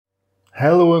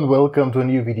Hello and welcome to a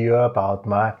new video about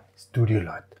my studio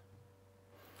light.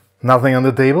 Nothing on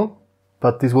the table,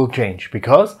 but this will change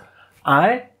because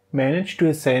I managed to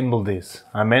assemble this.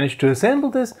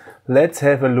 Let's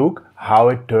have a look how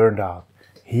it turned out.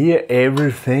 Here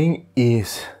everything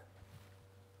is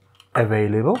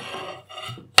available.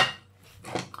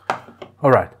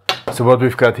 Alright, so what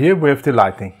we've got here, we have the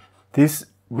lighting. This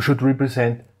should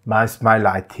represent my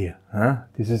light here.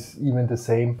 This is even the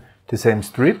same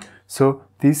strip. So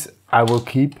this I will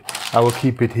keep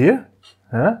it here.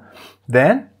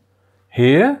 Then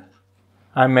here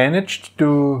I managed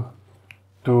to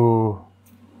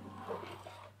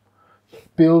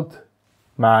build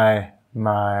my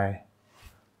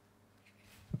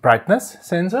brightness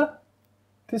sensor.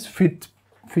 This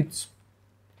fits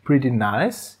pretty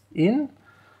nice in.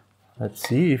 Let's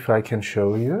see if I can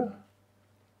show you.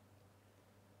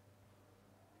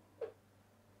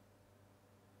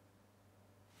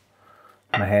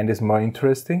 My hand is more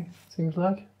interesting, seems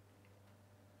like.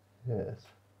 Yes.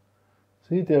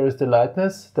 See, there is the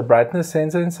brightness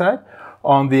sensor inside.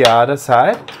 On the other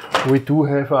side, we do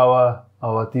have our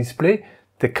display,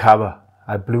 the cover.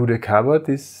 I blew the cover.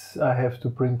 This I have to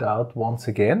print out once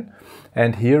again.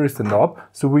 And here is the knob,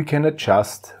 so we can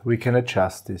adjust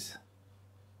this.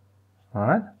 All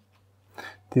right.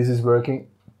 This is working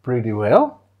pretty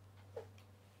well.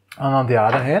 And on the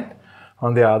other hand,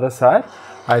 on the other side,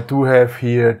 I do have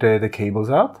here the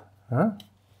cables out.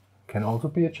 Can also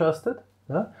be adjusted.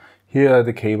 Here are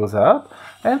the cables out,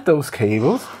 and those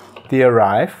cables, they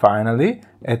arrive finally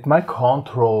at my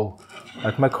control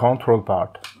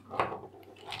part.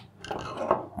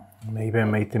 Maybe I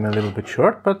made them a little bit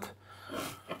short, but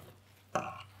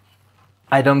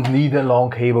I don't need a long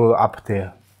cable up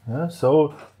there.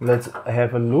 So let's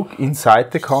have a look inside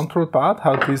the control part,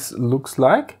 how this looks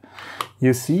like.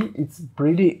 You see, it's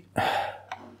pretty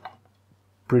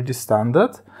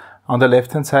standard. On the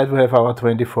left hand side we have our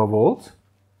 24 volts.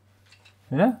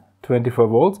 24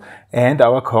 volts, and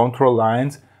our control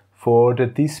lines for the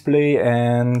display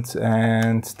and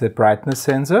the brightness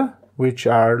sensor, which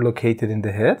are located in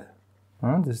the head.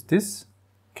 This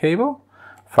cable,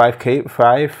 five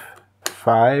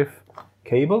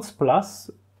cables plus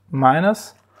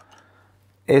minus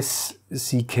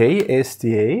SCK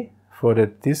SDA for the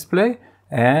display,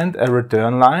 and a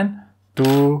return line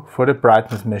for the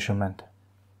brightness measurement.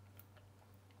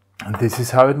 And this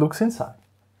is how it looks inside.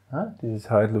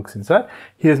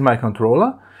 Here's my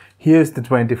controller. Here's the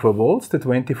 24 volts. The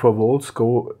 24 volts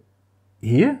go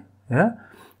here,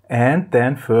 and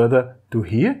then further to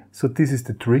here. So this is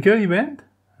the trigger event.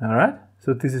 All right.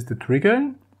 So this is the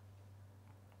trigger,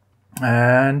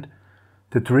 and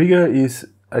the trigger is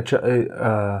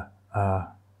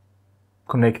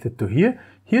connected to here.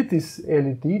 Here, this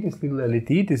LED, this little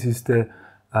LED, this is the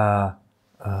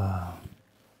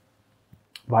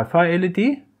Wi-Fi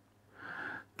LED.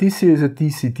 This is a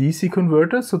DC-DC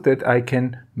converter, so that I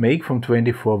can make from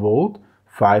 24 volt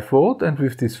 5 volt, and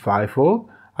with this 5 volt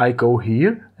I go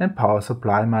here and power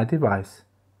supply my device.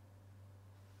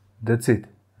 That's it.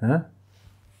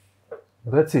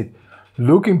 That's it.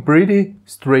 Looking pretty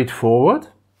straightforward.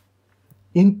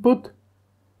 Input,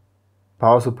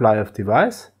 power supply of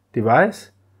device,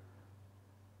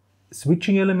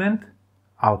 switching element,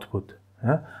 output.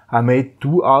 I made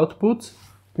 2 outputs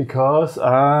because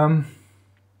I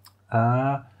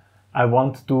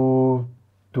want to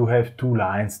have 2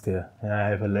 lines there. I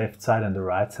have a left side and a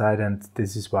right side, and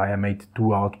this is why I made 2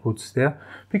 outputs there,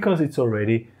 because it's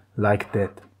already like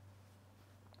that.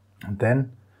 And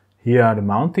then here are the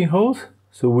mounting holes,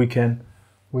 so we can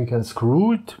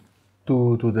screw it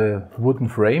to the wooden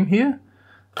frame here,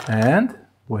 and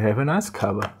we have a nice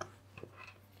cover.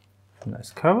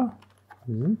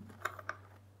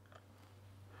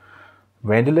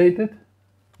 Ventilated.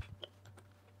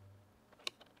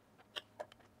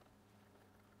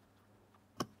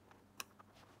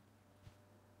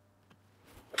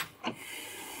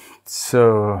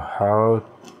 So how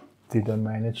did I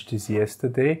manage this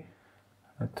yesterday?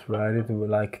 I tried it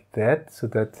like that, so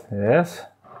that, yes.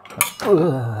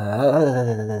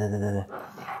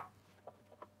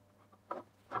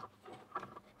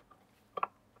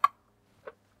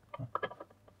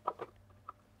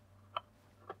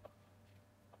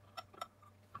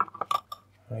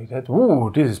 Like that.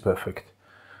 Ooh, this is perfect.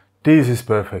 This is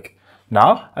perfect.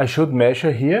 Now I should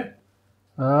measure here.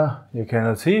 You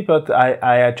cannot see, but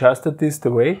I adjusted this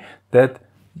the way that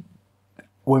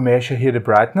we measure here the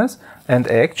brightness. And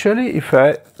actually, if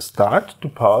I start to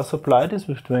power supply this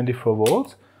with 24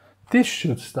 volts, this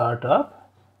should start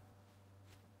up.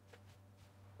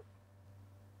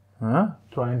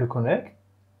 Trying to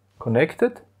connect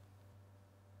it.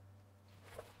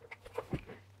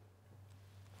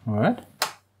 All right.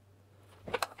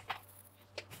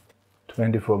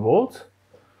 24 volts.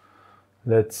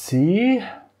 Let's see.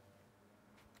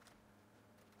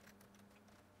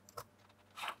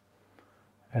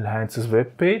 Heinz's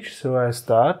web page. So I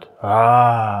start.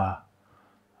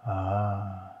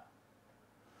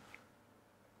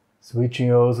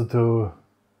 Switching also to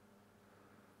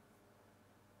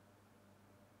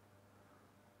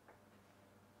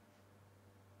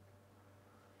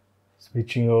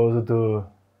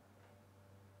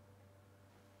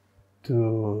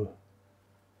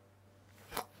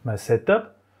my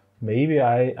setup. Maybe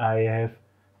I have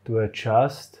to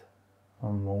adjust a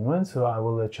moment, so I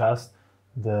will adjust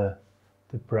the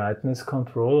brightness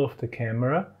control of the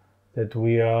camera, that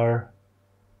we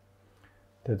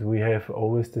have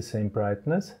always the same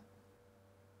brightness.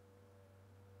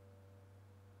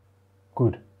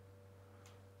 Good.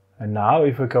 And now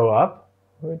if I go up,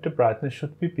 the brightness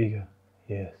should be bigger.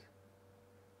 Yes.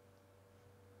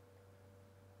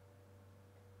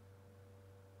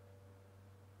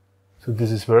 So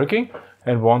this is working,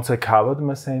 and once I covered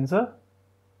my sensor,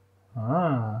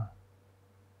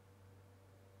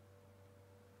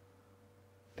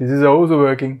 this is also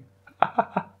working.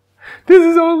 This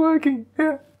is all working.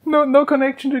 Yeah, no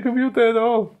connection to the computer at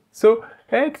all. So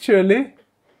actually,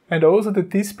 and also the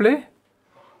display,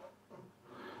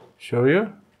 show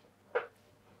you.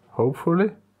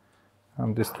 Hopefully,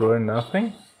 I'm destroying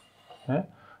nothing. Yeah.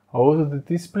 Also the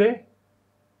display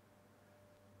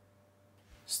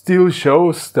still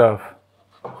shows stuff.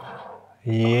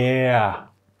 Yeah.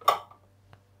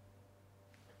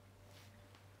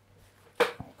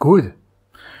 Good.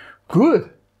 Good.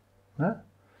 Yeah.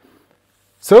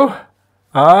 So,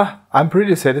 I'm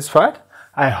pretty satisfied.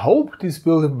 I hope this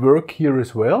will work here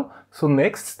as well. So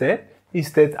next step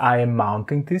is that I am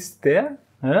mounting this there.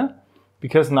 Yeah?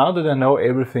 Because now that I know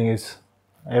everything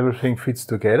fits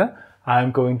together,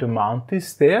 I'm going to mount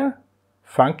this there,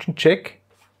 function check,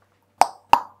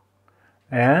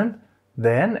 and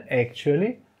then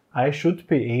actually I should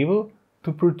be able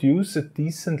to produce a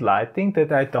decent lighting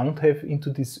that I don't have into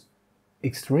these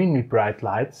extremely bright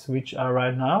lights which are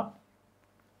right now,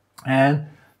 and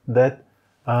that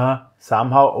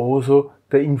somehow also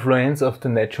the influence of the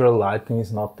natural lighting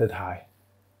is not that high.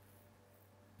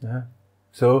 Yeah.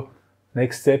 So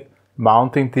next step,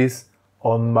 mounting this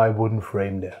on my wooden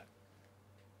frame there.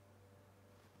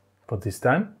 For this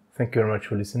time, thank you very much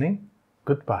for listening.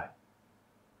 Goodbye.